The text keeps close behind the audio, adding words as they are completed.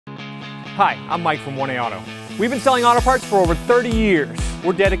Hi, I'm Mike from 1A Auto. We've been selling auto parts for over 30 years.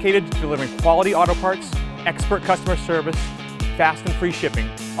 We're dedicated to delivering quality auto parts, expert customer service, fast and free shipping,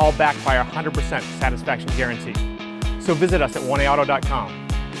 all backed by our 100% satisfaction guarantee. So visit us at 1AAuto.com,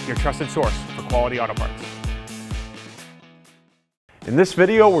 your trusted source for quality auto parts. In this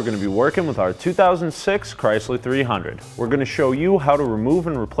video, we're going to be working with our 2006 Chrysler 300. We're going to show you how to remove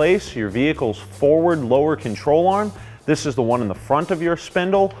and replace your vehicle's forward lower control arm. This is the one in the front of your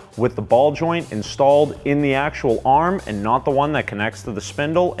spindle with the ball joint installed in the actual arm and not the one that connects to the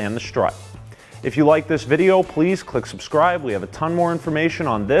spindle and the strut. If you like this video, please click subscribe. We have a ton more information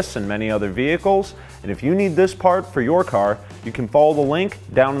on this and many other vehicles. And if you need this part for your car, you can follow the link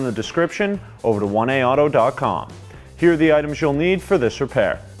down in the description over to 1AAuto.com. Here are the items you'll need for this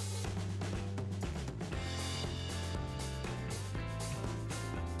repair.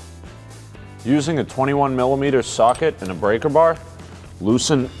 Using a 21mm socket and a breaker bar,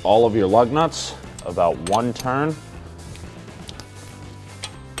 loosen all of your lug nuts about one turn.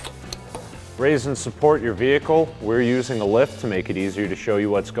 Raise and support your vehicle. We're using a lift to make it easier to show you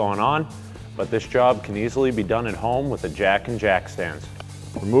what's going on, but this job can easily be done at home with a jack and jack stands.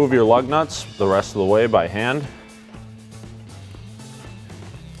 Remove your lug nuts the rest of the way by hand.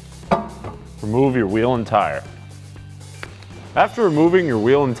 Remove your wheel and tire. After removing your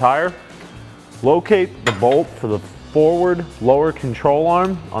wheel and tire, locate the bolt for the forward lower control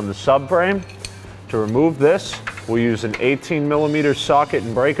arm on the subframe. To remove this, we'll use an 18mm socket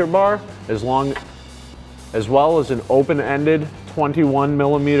and breaker bar, as well as an open-ended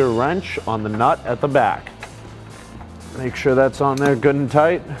 21mm wrench on the nut at the back. Make sure that's on there good and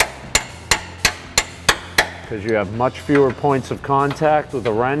tight, because you have much fewer points of contact with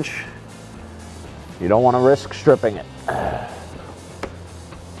a wrench. You don't want to risk stripping it.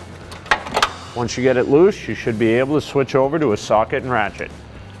 Once you get it loose, you should be able to switch over to a socket and ratchet.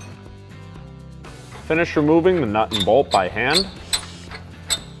 Finish removing the nut and bolt by hand.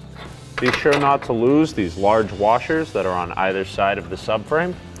 Be sure not to lose these large washers that are on either side of the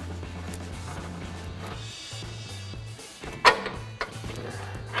subframe.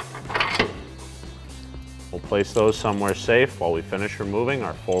 We'll place those somewhere safe while we finish removing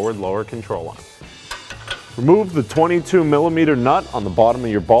our forward lower control arm. Remove the 22mm nut on the bottom of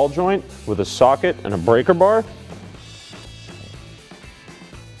your ball joint with a socket and a breaker bar.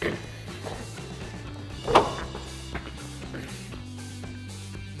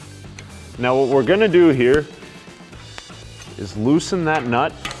 Now what we're going to do here is loosen that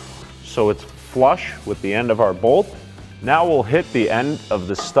nut so it's flush with the end of our bolt. Now we'll hit the end of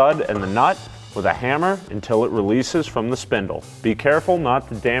the stud and the nut with a hammer until it releases from the spindle. Be careful not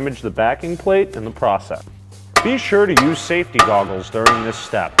to damage the backing plate in the process. Be sure to use safety goggles during this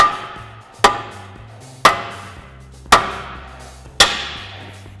step.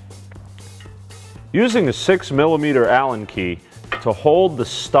 Using a 6mm Allen key to hold the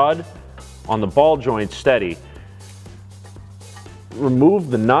stud on the ball joint steady, remove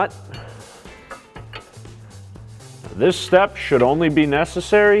the nut. This step should only be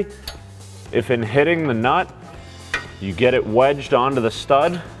necessary if in hitting the nut you get it wedged onto the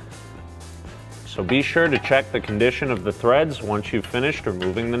stud. So be sure to check the condition of the threads once you've finished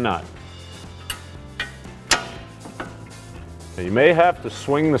removing the nut. Now you may have to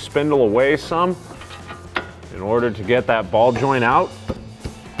swing the spindle away some in order to get that ball joint out.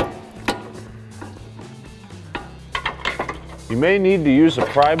 You may need to use a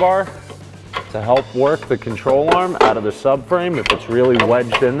pry bar to help work the control arm out of the subframe if it's really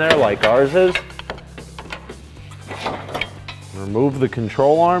wedged in there like ours is. Remove the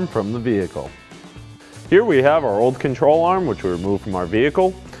control arm from the vehicle. Here we have our old control arm, which we removed from our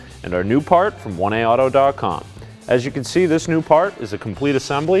vehicle, and our new part from 1AAuto.com. As you can see, this new part is a complete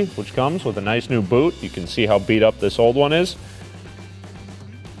assembly, which comes with a nice new boot. You can see how beat up this old one is.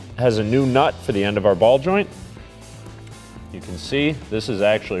 It has a new nut for the end of our ball joint. You can see this is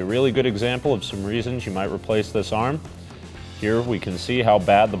actually a really good example of some reasons you might replace this arm. Here we can see how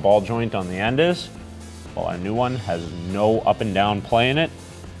bad the ball joint on the end is, while our new one has no up and down play in it.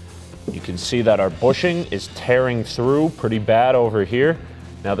 You can see that our bushing is tearing through pretty bad over here.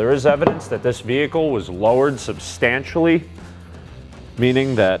 Now there is evidence that this vehicle was lowered substantially,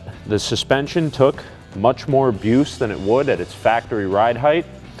 meaning that the suspension took much more abuse than it would at its factory ride height.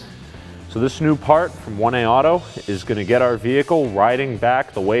 So this new part from 1A Auto is going to get our vehicle riding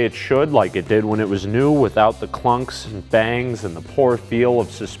back the way it should, like it did when it was new, without the clunks and bangs and the poor feel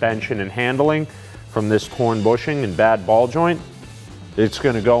of suspension and handling from this torn bushing and bad ball joint. It's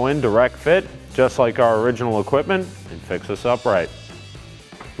going to go in direct fit, just like our original equipment, and fix us up right.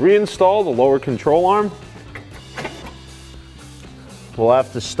 Reinstall the lower control arm. We'll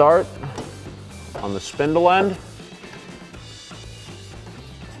have to start on the spindle end.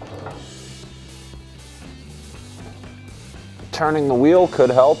 Turning the wheel could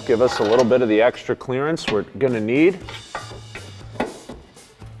help give us a little bit of the extra clearance we're going to need.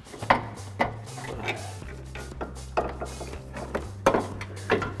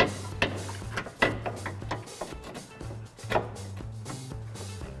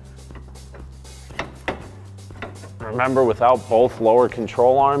 Remember, without both lower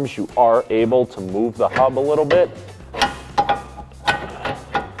control arms, you are able to move the hub a little bit.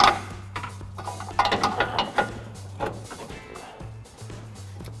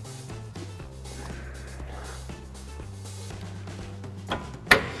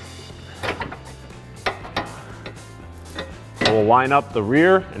 We'll line up the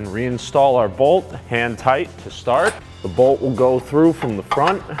rear and reinstall our bolt hand tight to start. The bolt will go through from the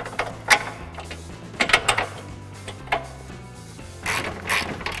front.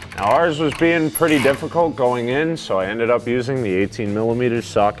 Now ours was being pretty difficult going in, so I ended up using the 18mm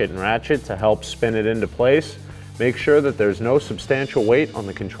socket and ratchet to help spin it into place. Make sure that there's no substantial weight on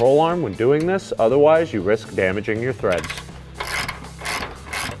the control arm when doing this, otherwise you risk damaging your threads.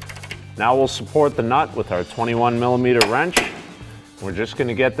 Now we'll support the nut with our 21mm wrench. We're just going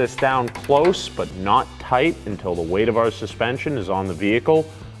to get this down close but not tight until the weight of our suspension is on the vehicle.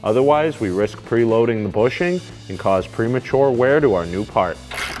 Otherwise, we risk preloading the bushing and cause premature wear to our new part.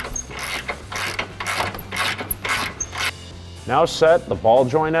 Now set the ball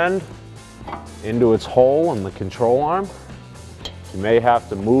joint end into its hole in the control arm. You may have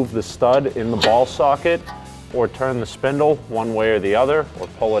to move the stud in the ball socket or turn the spindle one way or the other, or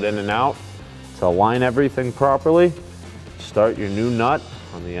pull it in and out to align everything properly. Start your new nut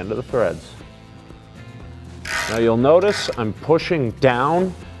on the end of the threads. Now you'll notice I'm pushing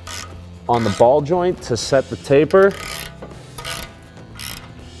down on the ball joint to set the taper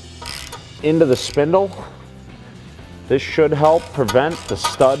into the spindle. This should help prevent the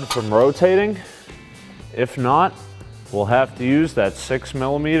stud from rotating. If not, we'll have to use that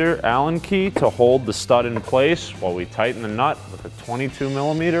 6mm Allen key to hold the stud in place while we tighten the nut with a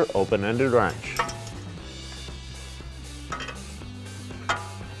 22mm open-ended wrench.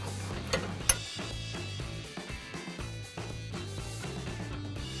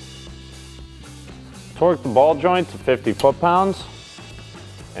 Torque the ball joint to 50 foot-pounds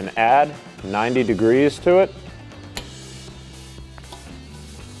and add 90 degrees to it.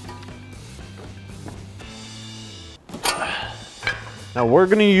 Now we're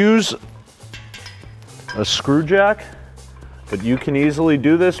going to use a screw jack, but you can easily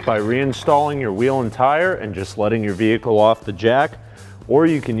do this by reinstalling your wheel and tire and just letting your vehicle off the jack, or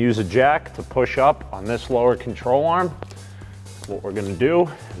you can use a jack to push up on this lower control arm. What we're going to do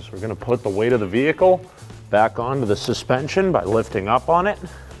is we're going to put the weight of the vehicle back onto the suspension by lifting up on it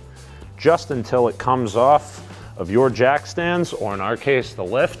just until it comes off of your jack stands, or in our case the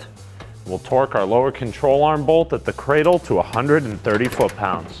lift. We'll torque our lower control arm bolt at the cradle to 130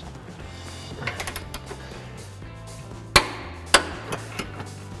 foot-pounds.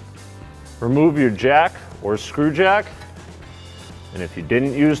 Remove your jack or screw jack, and if you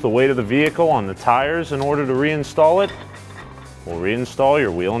didn't use the weight of the vehicle on the tires in order to reinstall it, we'll reinstall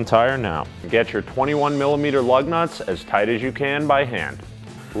your wheel and tire now. Get your 21mm lug nuts as tight as you can by hand.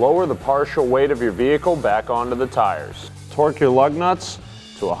 Lower the partial weight of your vehicle back onto the tires. Torque your lug nuts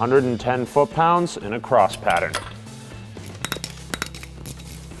to 110 foot-pounds in a cross pattern.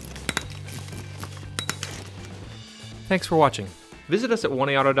 Thanks for watching. Visit us at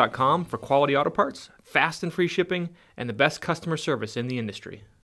oneauto.com for quality auto parts, fast and free shipping, and the best customer service in the industry.